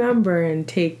always remember and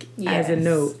take as a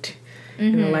note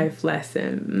and a life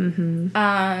lesson.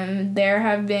 There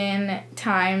have been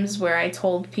times where I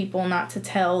told people not to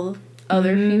tell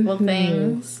other people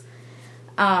things,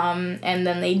 and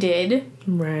then they did.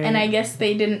 Right. And I guess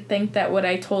they didn't think that what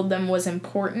I told them was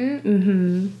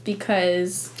important,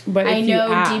 because I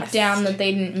know deep down that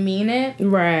they didn't mean it.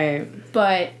 Right.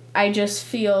 But I just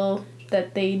feel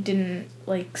that they didn't,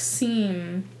 like,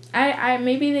 seem... I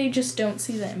maybe they just don't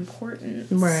see the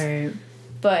importance. Right.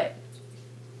 But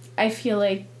I feel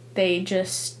like they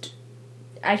just...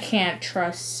 I can't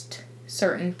trust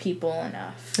certain people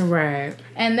enough. Right.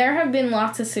 And there have been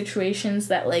lots of situations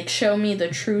that, like, show me the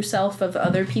true self of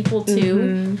other people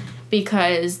too,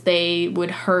 because they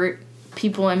would hurt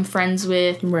people I'm friends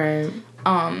with. Right.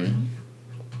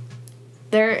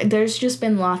 There's just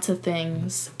been lots of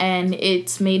things, and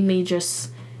it's made me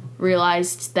just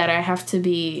realize that I have to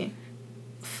be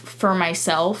for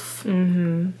myself.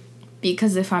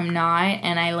 Because if I'm not,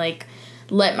 and I, like,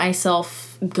 let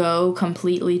myself go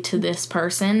completely to this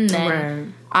person,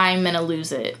 then I'm gonna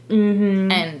lose it.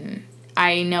 And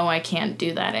I know I can't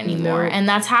do that anymore. And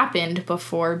that's happened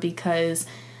before, because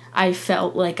I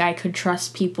felt like I could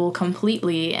trust people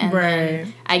completely, and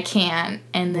then I can't,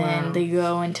 and then they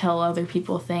go and tell other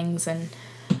people things, and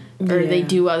or they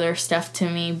do other stuff to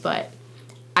me. But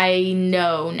I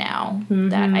know now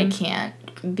that I can't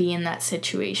be in that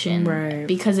situation,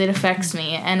 because it affects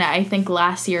me. And I think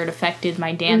last year it affected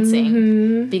my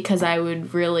dancing, because I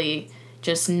would really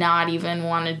just not even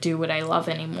want to do what I love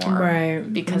anymore,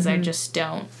 because I just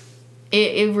don't.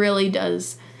 It really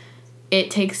does. It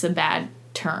takes a bad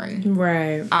turn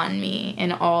on me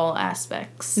in all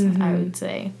aspects, I would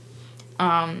say.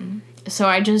 So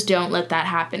I just don't let that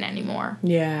happen anymore.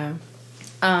 Yeah.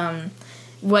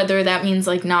 Whether that means,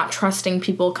 like, not trusting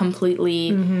people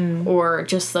completely, or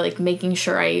just, like, making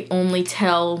sure I only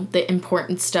tell the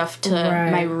important stuff to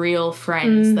my real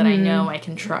friends that I know I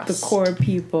can trust. The core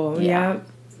people, yeah.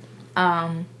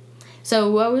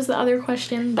 So what was the other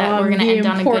question that we're going to end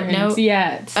on a good note?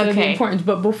 Yeah, so the importance.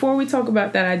 But before we talk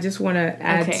about that, I just want to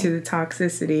add to the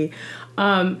toxicity.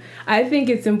 I think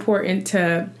it's important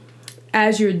to...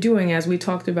 As you're doing, as we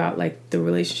talked about, like, the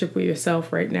relationship with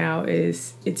yourself right now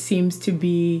it seems to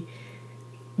be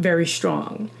very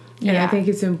strong. And I think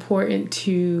it's important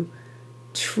to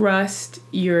trust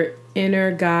your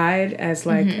inner guide as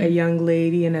like a young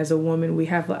lady, and as a woman we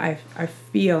have, I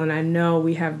feel and I know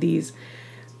we have these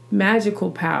magical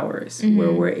powers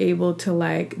where we're able to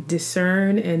like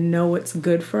discern and know what's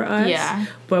good for us. Yeah.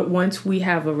 But once we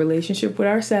have a relationship with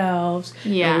ourselves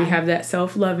and we have that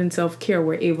self-love and self-care,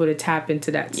 we're able to tap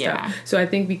into that stuff. So I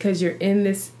think because you're in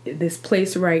this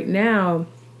place right now,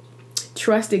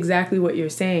 trust exactly what you're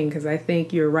saying, because I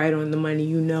think you're right on the money.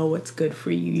 You know what's good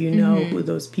for you. You know who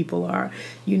those people are.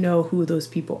 You know who those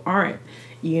people aren't.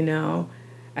 You know,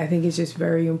 I think it's just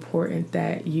very important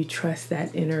that you trust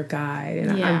that inner guide.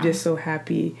 And I'm just so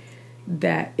happy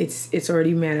that it's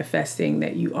already manifesting,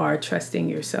 that you are trusting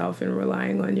yourself and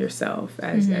relying on yourself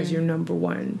as your number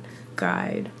one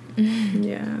guide.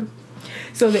 Yeah.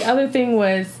 So the other thing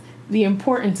was the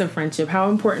importance of friendship. How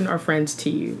important are friends to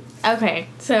you? Okay,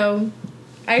 so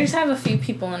I just have a few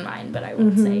people in mind, but I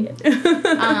won't say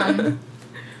it.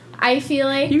 I feel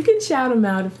like you can shout them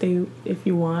out if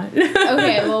you want.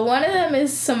 Okay, well, one of them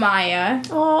is Samaya.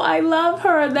 Oh, I love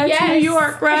her. That's New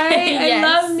York, right? Yes.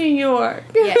 I love New York.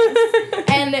 Yes.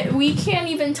 And we can't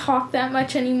even talk that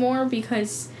much anymore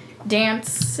because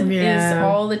dance is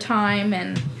all the time,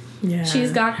 and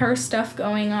she's got her stuff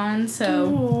going on,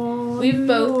 so we've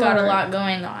both got a lot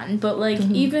going on. But like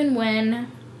even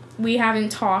when we haven't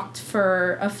talked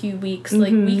for a few weeks,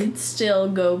 like we could still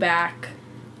go back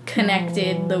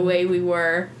connected the way we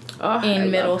were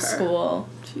in middle school.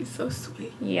 She's so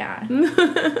sweet. Yeah.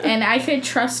 And I could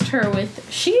trust her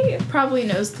with, she probably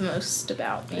knows the most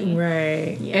about me.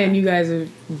 Right. Yeah. And you guys have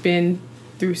been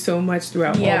through so much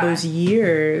throughout all those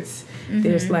years.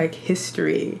 There's like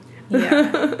history.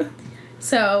 Yeah.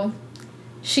 So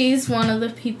she's one of the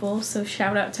people, so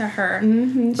shout out to her.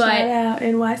 But, shout out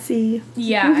NYC.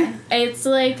 Yeah. It's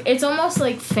like, it's almost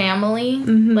like family.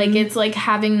 Like it's like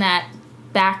having that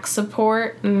back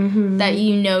support that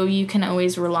you know you can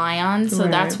always rely on. So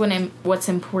that's what's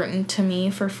important to me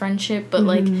for friendship. But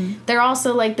like they're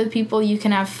also like the people you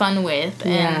can have fun with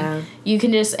and you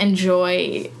can just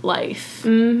enjoy life.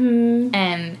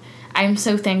 And I'm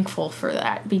so thankful for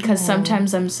that, because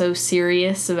sometimes I'm so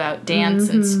serious about dance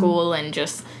and school and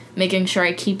just making sure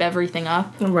I keep everything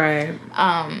up. Right.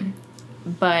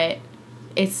 But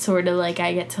it's sort of like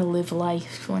I get to live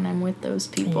life when I'm with those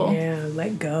people. Yeah,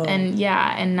 let go. And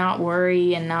and not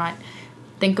worry and not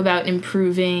think about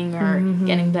improving or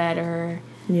getting better.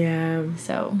 Yeah.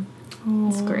 So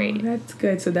it's great. That's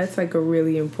good. So that's like a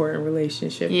really important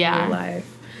relationship in your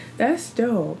life. That's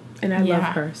dope. And I love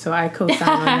her, so I co-sign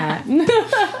on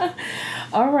that.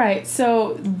 All right,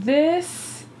 so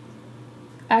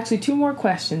actually 2 more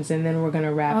questions, and then we're going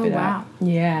to wrap it up.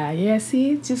 Yeah,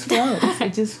 see, it just flows.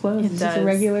 It just flows. It's just a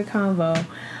regular convo.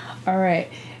 All right,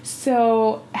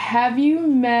 so have you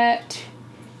met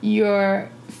your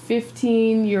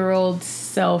 15-year-old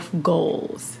self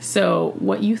goals? So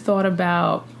what you thought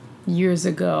about years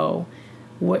ago,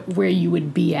 where you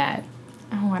would be at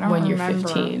when you're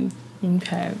 15.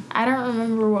 Okay. I don't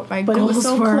remember what my goals were. But it was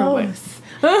so close.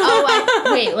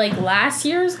 Wait, like last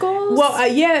year's goals? Well,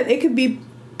 it could be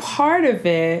part of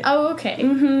it. Oh, okay.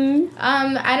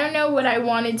 I don't know what I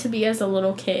wanted to be as a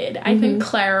little kid. I think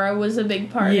Clara was a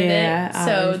big part of it.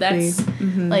 So that's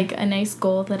like a nice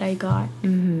goal that I got.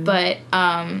 But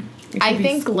I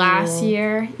think last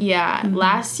year,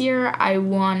 last year I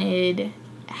wanted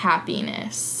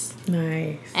happiness.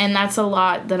 Nice. And that's a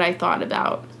lot that I thought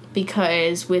about,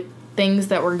 because with things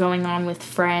that were going on with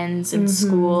friends in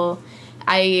school,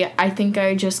 I think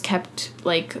I just kept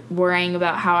like worrying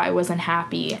about how I wasn't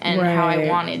happy and how I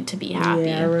wanted to be happy.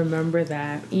 Yeah, I remember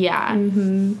that. Yeah.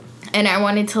 And I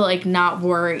wanted to like not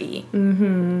worry.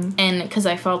 And because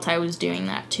I felt I was doing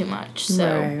that too much.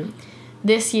 So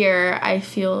this year I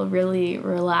feel really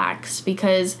relaxed,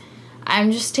 because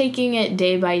I'm just taking it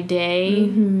day by day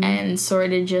and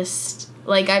sort of just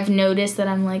like I've noticed that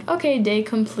I'm like, okay, day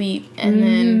complete, and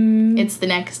then it's the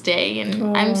next day,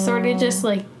 and I'm sort of just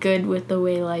like good with the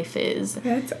way life is.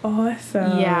 That's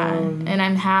awesome. Yeah, and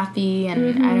I'm happy,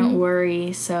 and I don't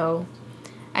worry, so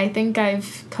I think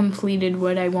I've completed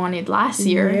what I wanted last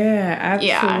year. Yeah,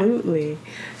 absolutely.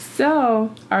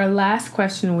 So our last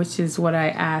question, which is what I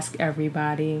ask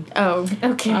everybody. Oh,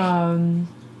 okay.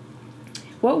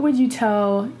 What would you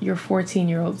tell your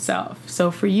 14-year-old self? So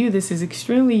for you, this is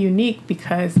extremely unique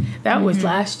because that was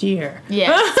last year. Yes.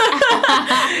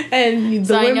 And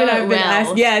the women I've been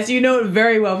asked, yes, you know it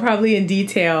very well, probably in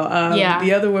detail.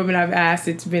 The other women I've asked,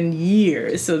 it's been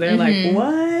years. So they're like,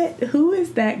 what? Who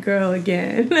is that girl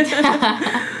again?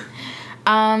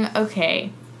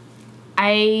 Okay.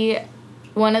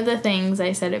 One of the things,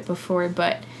 I said it before,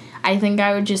 but I think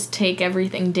I would just take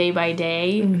everything day by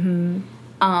day.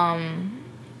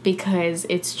 Because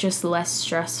it's just less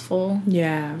stressful.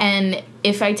 Yeah. And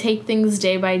if I take things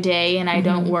day by day and I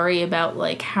don't worry about,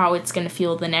 like, how it's going to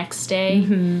feel the next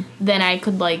day, then I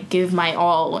could, like, give my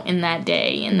all in that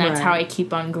day. And that's how I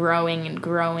keep on growing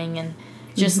and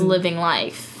just living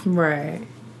life. Right.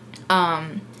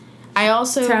 I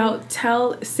also...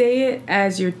 Say it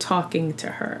as you're talking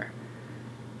to her.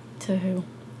 To who?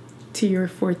 To your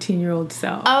 14-year-old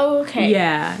self. Oh, okay.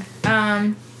 Yeah.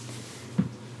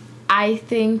 I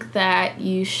think that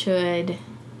you should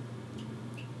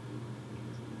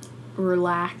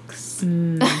relax.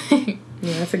 Yeah,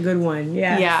 that's a good one.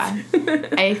 Yeah. Yeah.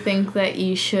 I think that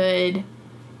you should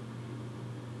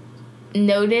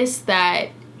notice that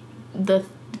the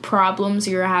problems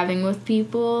you're having with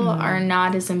people are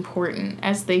not as important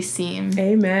as they seem.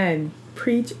 Amen.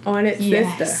 Preach on it,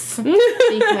 sister.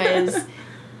 Because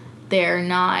they're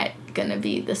not gonna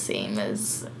be the same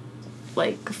as,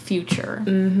 like, future.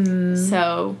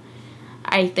 So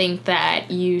I think that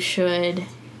you should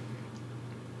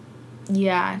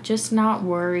just not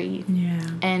worry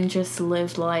and just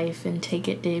live life and take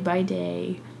it day by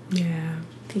day,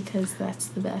 because that's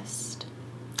the best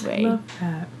way.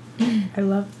 I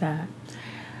love that.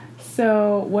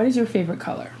 So what is your favorite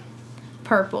color?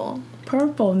 Purple.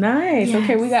 Nice. Yes.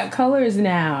 Okay, we got colors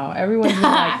now. Everyone's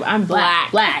like, I'm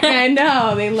black. I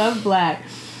know, they love black.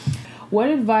 What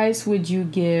advice would you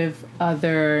give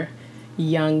other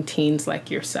young teens like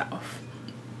yourself?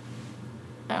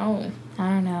 Oh, I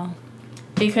don't know.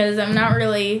 Because I'm not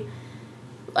really...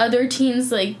 Other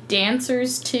teens, like,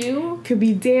 dancers, too? Could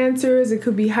be dancers. It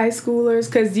could be high schoolers.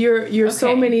 Because you're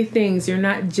so many things. You're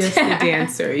not just a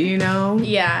dancer, you know?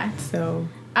 Yeah. So...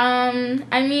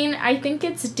 I mean, I think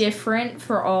it's different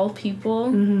for all people.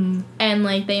 And,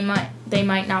 like, they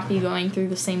might not be going through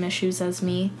the same issues as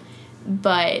me.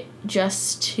 But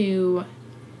just to,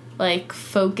 like,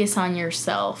 focus on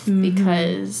yourself,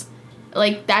 because,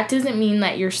 like, that doesn't mean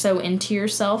that you're so into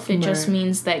yourself. It just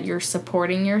means that you're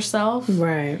supporting yourself.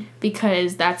 Right.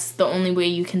 Because that's the only way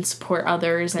you can support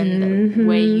others and the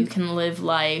way you can live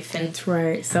life. And that's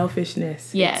right.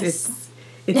 Selfishness. Yes.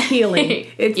 It's healing.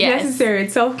 It's necessary.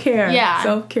 It's self-care. Yeah.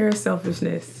 Self-care,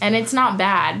 selfishness. And it's not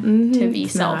bad to be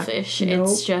selfish. Nope.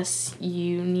 It's just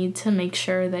you need to make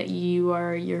sure that you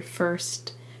are your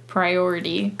first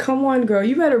priority. Come on, girl.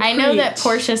 You better preach. I know that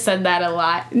Portia said that a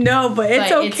lot. No, but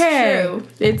it's okay.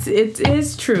 It's true. It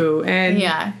is true.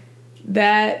 And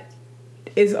that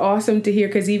is awesome to hear,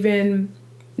 because even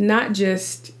not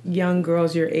just young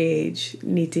girls your age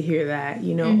need to hear that.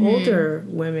 You know, older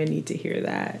women need to hear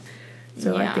that.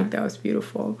 So I think that was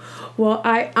beautiful. Well,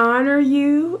 I honor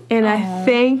you, and I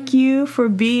thank you for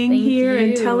being here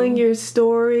and telling your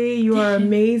story. You are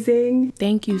amazing.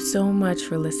 Thank you so much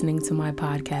for listening to my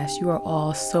podcast. You are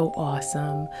all so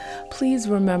awesome. Please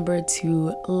remember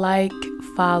to like,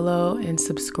 follow, and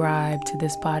subscribe to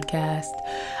this podcast.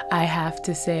 I have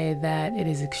to say that it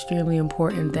is extremely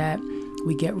important that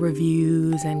we get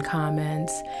reviews and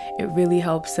comments. It really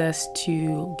helps us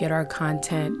to get our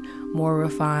content more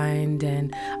refined,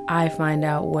 and I find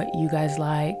out what you guys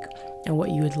like and what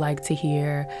you would like to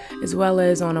hear, as well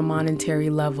as on a monetary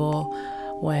level,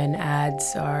 when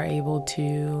ads are able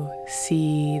to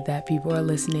see that people are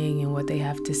listening and what they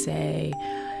have to say.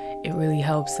 It really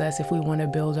helps us if we want to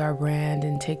build our brand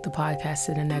and take the podcast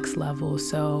to the next level.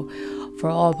 So for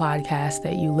all podcasts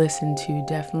that you listen to,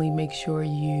 definitely make sure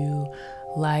you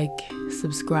like,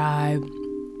 subscribe,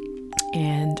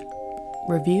 and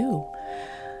review.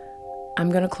 I'm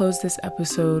going to close this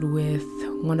episode with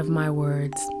one of my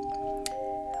words.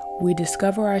 We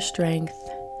discover our strength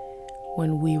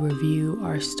when we review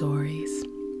our stories.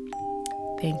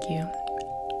 Thank you.